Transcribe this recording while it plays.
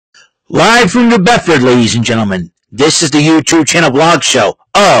Live from New Bedford, ladies and gentlemen, this is the YouTube channel blog show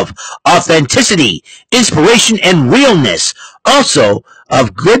of authenticity, inspiration, and realness, also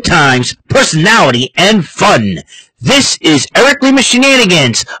of good times, personality, and fun. This is Lima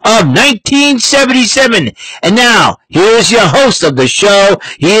Shenanigans of 1977, and now, here is your host of the show.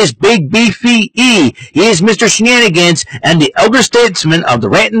 He is Big Beefy E. He is Mr. Shenanigans and the elder statesman of the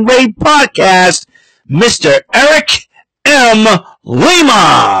Rant and Rave podcast, Mr. Eric M.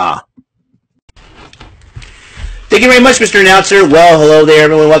 Lima. Thank you very much, Mr. Announcer. Well, hello there,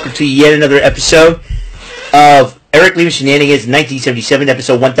 everyone. Welcome to yet another episode of Eric Lima Shenanigans, 1977,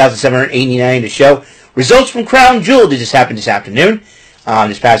 episode 1789, the show. Results from Crown Jewel that just happened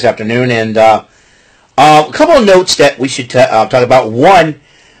this past afternoon, and a couple of notes that we should talk about. One,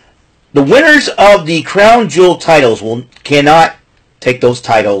 the winners of the Crown Jewel titles cannot take those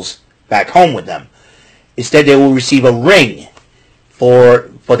titles back home with them. Instead, they will receive a ring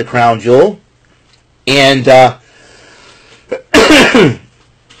for the Crown Jewel, and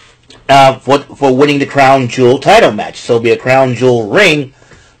for winning the Crown Jewel title match. So it'll be a Crown Jewel ring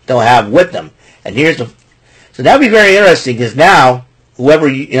they'll have with them. And so that'll be very interesting, because now whoever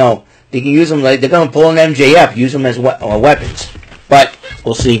they can use them, like they're going to pull an MJF, use them as weapons. But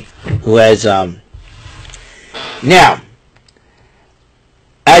we'll see who has. Now,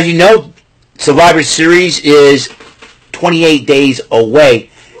 as you know, Survivor Series is 28 days away.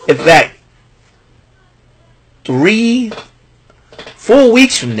 In fact, 4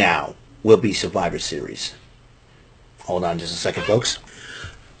 weeks from now will be Survivor Series. Hold on just a second, folks.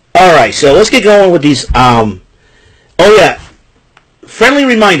 Alright, so let's get going with these. Oh yeah. Friendly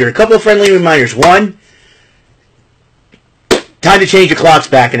reminder. A couple of friendly reminders. One, time to change your clocks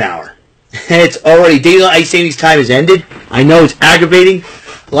back an hour. It's already, daylight savings time has ended. I know it's aggravating.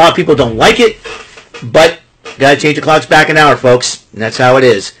 A lot of people don't like it. But, gotta change your clocks back an hour, folks. And that's how it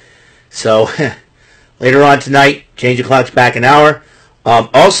is. So, later on tonight, change your clocks back an hour.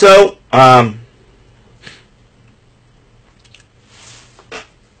 Also,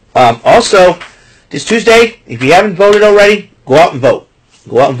 this Tuesday, if you haven't voted already, go out and vote.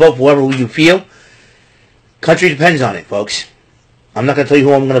 Go out and vote for whoever you feel. Country depends on it, folks. I'm not going to tell you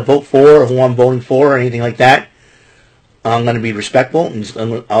who I'm going to vote for or who I'm voting for or anything like that. I'm going to be respectful,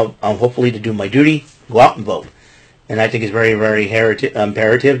 and I'll hopefully to do my duty. Go out and vote. And I think it's very, very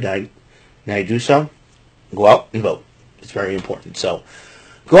imperative that I do so. Go out and vote. It's very important. So,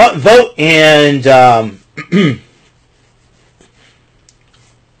 go out and vote, and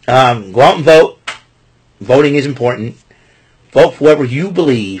go out and vote. Voting is important. Vote for whoever you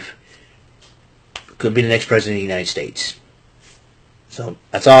believe could be the next president of the United States. So,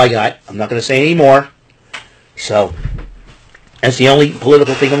 that's all I got. I'm not going to say any more. So, that's the only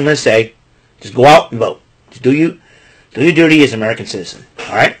political thing I'm going to say. Just go out and vote. Just do your duty as an American citizen.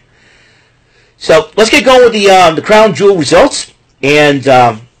 All right? So, let's get going with the Crown Jewel results. And,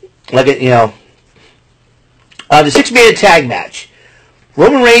 the six-man tag match.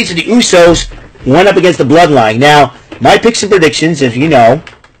 Roman Reigns and the Usos went up against the Bloodline. Now, my picks and predictions, as you know,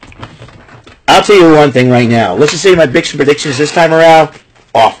 I'll tell you one thing right now. Let's just say my picks and predictions this time around,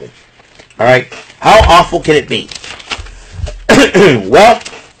 awful. All right? How awful can it be? Well,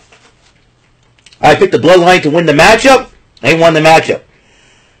 I picked the Bloodline to win the matchup. They won the matchup.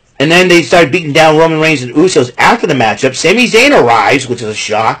 And then they started beating down Roman Reigns and Usos after the matchup. Sami Zayn arrives, which is a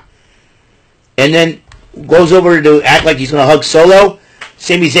shock. And then goes over to act like he's going to hug Solo.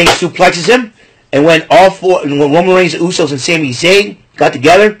 Sami Zayn suplexes him. And when Roman Reigns, Usos, and Sami Zayn got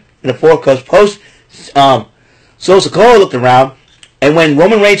together in the four-coast post, Solo Sikoa looked around. And when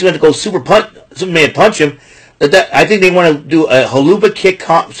Roman Reigns went to go Superman punch him, I think they want to do a haluva kick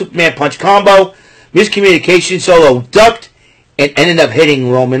Superman punch combo. Miscommunication. Solo ducked and ended up hitting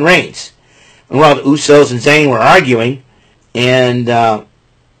Roman Reigns. And while the Usos and Zayn were arguing, and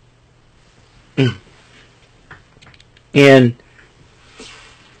Sami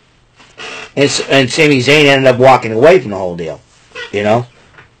Zayn ended up walking away from the whole deal,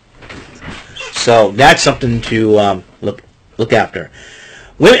 So that's something to look after.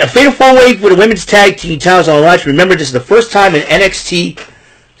 A fatal four-way for the women's tag team titles on the line. Remember, this is the first time an NXT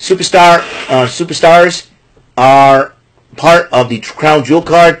superstars are part of the Crown Jewel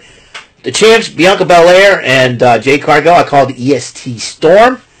card. The champs, Bianca Belair and Jade Cargill, I call the EST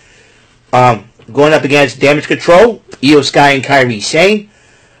Storm. Going up against Damage Control, Io Sky and Kairi Sane.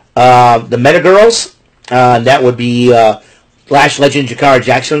 The Meta Girls, that would be Flash Legend Jakara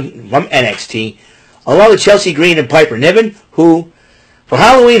Jackson from NXT. Along with Chelsea Green and Piper Niven, who, for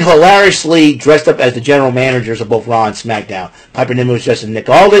Halloween, hilariously dressed up as the general managers of both Raw and SmackDown. Piper Niven was dressed as Nick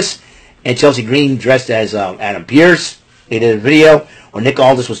Aldis, and Chelsea Green dressed as Adam Pearce. they did a video where Nick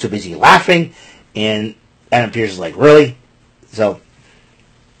Aldis was too busy laughing, and Adam Pearce is like, really? So,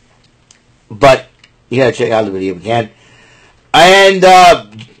 but you gotta check out the video if you can. And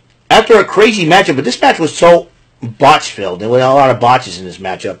after a crazy matchup, but this match was so botch-filled. There were a lot of botches in this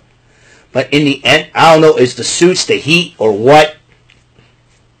matchup. But in the end, I don't know, it's the suits, the heat, or what.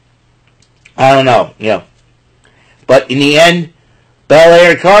 I don't know, you know. But in the end,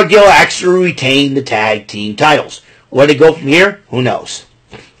 Belair and Cargill actually retained the tag team titles. Where they go from here, who knows?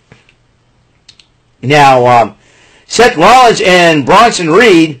 Now, Seth Rollins and Bronson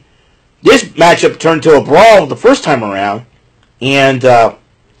Reed, this matchup turned to a brawl the first time around. And,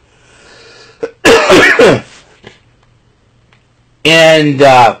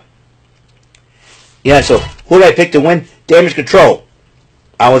 yeah, so who did I pick to win? Damage Control.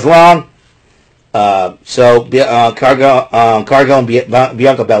 I was wrong. So Cargill and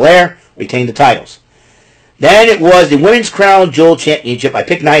Bianca Belair retained the titles. Then it was the Women's Crown Jewel Championship. I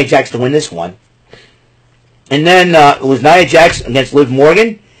picked Nia Jax to win this one. And then it was Nia Jax against Liv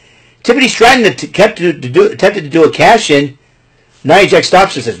Morgan. Tiffany Stratton attempted to do a cash-in. Nia Jax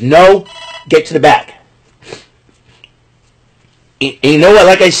stops her and says, no, get to the back. And you know what?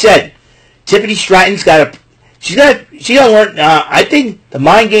 Like I said, Tiffany Stratton's got to... She got to learn... I think the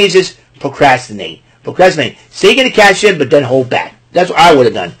mind games is procrastinate. Say you're going to cash in, but then hold back. That's what I would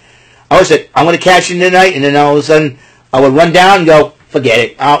have done. I would have said, I'm going to cash in tonight, and then all of a sudden, I would run down and go, forget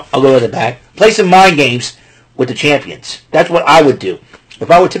it. I'll go to the back. Play some mind games with the champions. That's what I would do.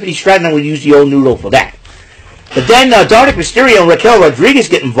 If I were Tiffany Stratton, I would use the old noodle for that. But then Dominic Mysterio and Raquel Rodriguez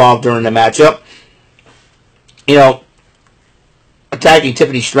get involved during the matchup. You know, attacking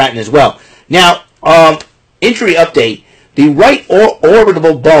Tiffany Stratton as well. Now, injury update. The right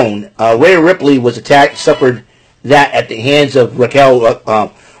orbital bone, Rhea Ripley was attacked, suffered that at the hands of Raquel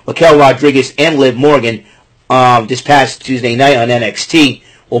Rodriguez and Liv Morgan this past Tuesday night on NXT.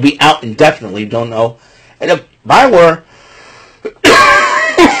 Will be out indefinitely, don't know. And if I were,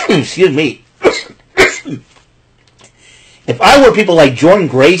 excuse me, if I were people like Jordynne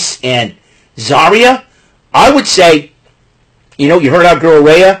Grace and Zarya, I would say, you know, you heard our girl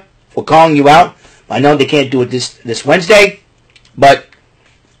Rhea, we're calling you out. I know they can't do it this Wednesday, but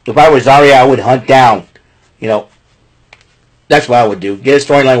if I were Zarya, I would hunt down, you know, that's what I would do. Get a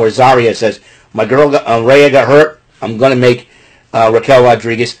storyline where Zarya says, my girl Rhea got hurt, I'm going to make Raquel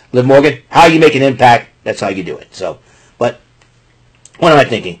Rodriguez, Liv Morgan, how you make an impact, that's how you do it. So, but, what am I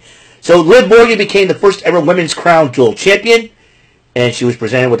thinking? So, Liv Morgan became the first ever Women's Crown Jewel Champion, and she was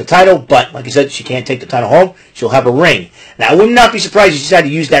presented with the title, but, like I said, she can't take the title home, she'll have a ring. Now, I would not be surprised if she decided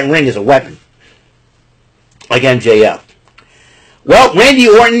to use that ring as a weapon. Like MJF. Well, Randy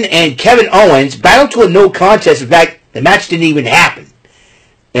Orton and Kevin Owens battled to a no contest. In fact, the match didn't even happen.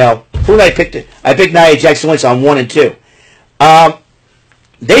 You know, who did I pick? I picked Nia Jax on 1 and 2.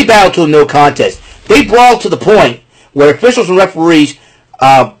 They battled to a no contest. They brawled to the point where officials and referees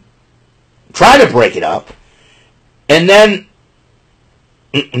tried to break it up. And then...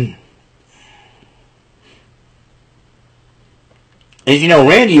 as you know,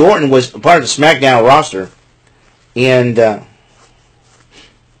 Randy Orton was part of the SmackDown roster. And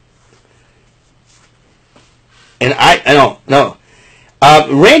I don't know.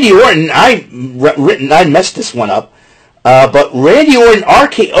 Randy Orton, I messed this one up. But Randy Orton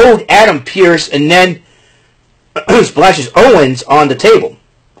RKO'd Adam Pearce and then splashes Owens on the table.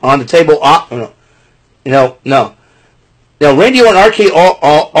 No. Now, Randy Orton RKO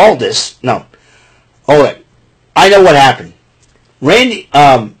all this. No. Hold it. I know what happened. Randy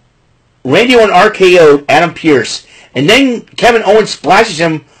Orton RKO'd Adam Pearce, and then Kevin Owens splashes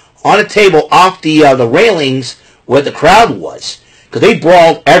him on a table off the railings where the crowd was. Because they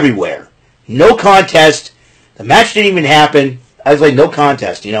brawled everywhere. No contest. The match didn't even happen. I was like, no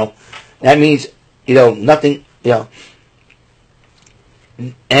contest, you know. That means, you know, nothing, you know.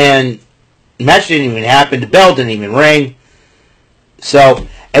 And the match didn't even happen. The bell didn't even ring. So,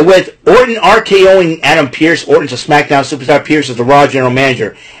 and with Orton RKOing Adam Pearce, Orton's a SmackDown superstar, Pearce is the Raw general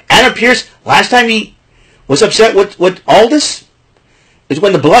manager. Adam Pearce, last time he was upset with Aldis is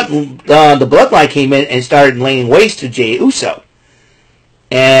when the Bloodline came in and started laying waste to Jey Uso.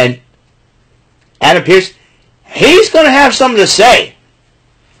 And Adam Pearce, he's going to have something to say.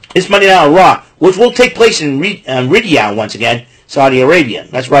 It's Monday Night Raw, which will take place in Ridyah once again, Saudi Arabia.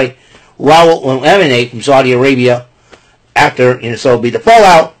 That's right. Raw will emanate from Saudi Arabia after, you know, so it'll be the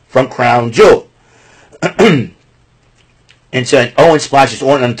fallout from Crown Jewel. And so Owens splashes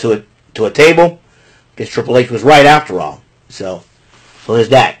Orton to a table, because Triple H was right after all. So there's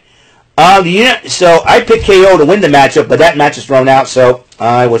that. So I picked KO to win the matchup, but that match is thrown out, so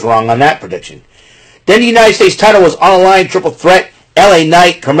I was wrong on that prediction. Then the United States title was on the line, triple threat, LA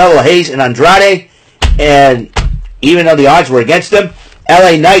Knight, Carmelo Hayes, and Andrade. And even though the odds were against them,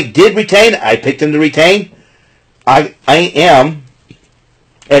 LA Knight did retain. I picked him to retain. I am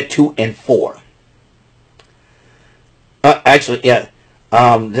at 2-4. Actually, yeah.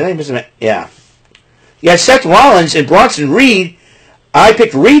 Did I miss him? Yeah. Yeah, Seth Rollins and Bronson Reed. I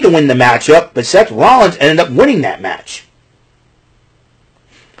picked Reed to win the matchup, but Seth Rollins ended up winning that match.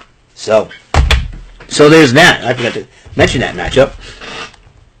 So there's that. I forgot to mention that matchup.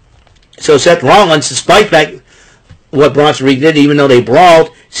 So Seth Rollins, despite what Bronson Reed did, even though they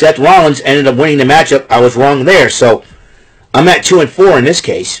brawled, Seth Rollins ended up winning the matchup. I was wrong there. So I'm at 2-4 in this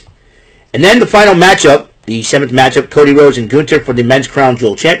case. And then the final matchup, the 7th matchup, Cody Rhodes and Gunther for the Men's Crown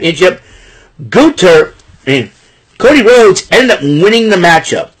Jewel Championship. Cody Rhodes ended up winning the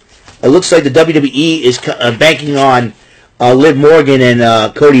matchup. It looks like the WWE is banking on Liv Morgan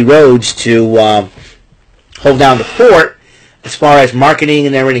and Cody Rhodes to hold down the fort as far as marketing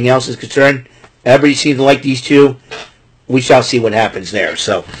and everything else is concerned. Everybody seems to like these two. We shall see what happens there.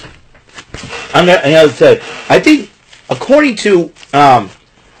 So, I think, according to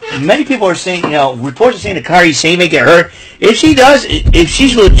many people are saying, reports are saying that Kairi Sane may get hurt. If she does, if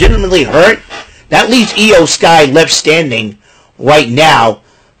she's legitimately hurt, that leaves Io Sky left standing right now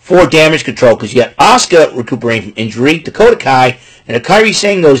for damage control, because you got Asuka recuperating from injury, Dakota Kai, and if Kairi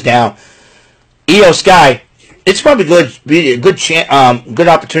Sane goes down, Io Sky, it's probably a good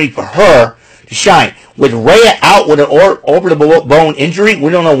opportunity for her to shine. With Rhea out with an orbital bone injury, we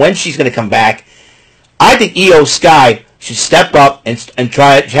don't know when she's going to come back. I think Io Sky should step up and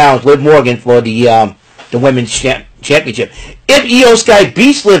try to challenge Liv Morgan for the women's championship. If Io Sky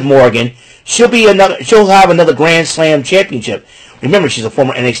beats Liv Morgan, she'll have another Grand Slam championship. Remember, she's a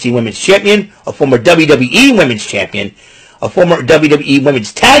former NXT Women's Champion, a former WWE Women's Champion, a former WWE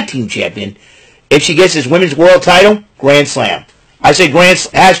Women's Tag Team Champion. If she gets this Women's World Title, Grand Slam. I say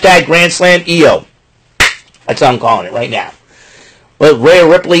hashtag Grand Slam Io. That's how I'm calling it right now. With Rhea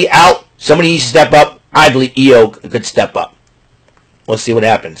Ripley out, somebody needs to step up. I believe Io could step up. We'll see what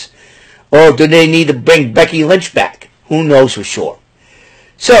happens. Or do they need to bring Becky Lynch back? Who knows for sure.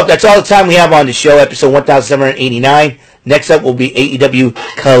 So, that's all the time we have on the show, episode 1789. Next up will be AEW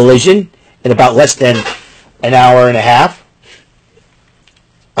Collision in about less than an hour and a half.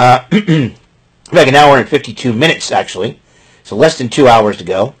 Like an hour and 52 minutes, actually. So, less than 2 hours to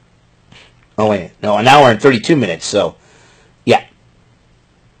go. Oh, wait. No, an hour and 32 minutes. So, yeah.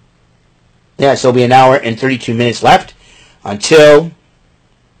 Yeah, so it'll be an hour and 32 minutes left until...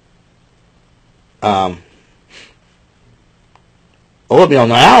 it'll be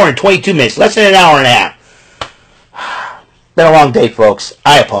an hour and 22 minutes. Less than an hour and a half. Been a long day, folks.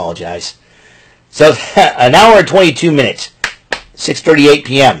 I apologize. So, an hour and 22 minutes. 6:38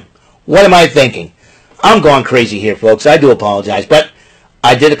 p.m. What am I thinking? I'm going crazy here, folks. I do apologize. But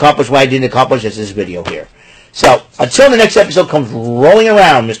I did accomplish what I didn't accomplish as this video here. So, until the next episode comes rolling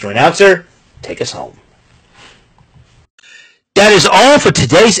around, Mr. Announcer, take us home. That is all for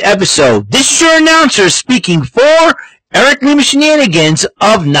today's episode. This is your announcer speaking for Eric Lima Shenanigans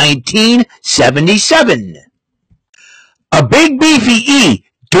of 1977. A Big Beefy E,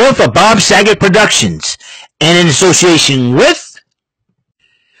 doing for Bob Saget Productions, and in association with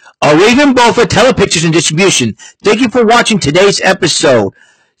a Raven Bofa Telepictures and Distribution. Thank you for watching today's episode.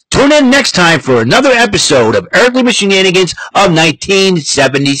 Tune in next time for another episode of Eric Lima Shenanigans of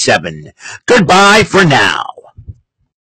 1977. Goodbye for now.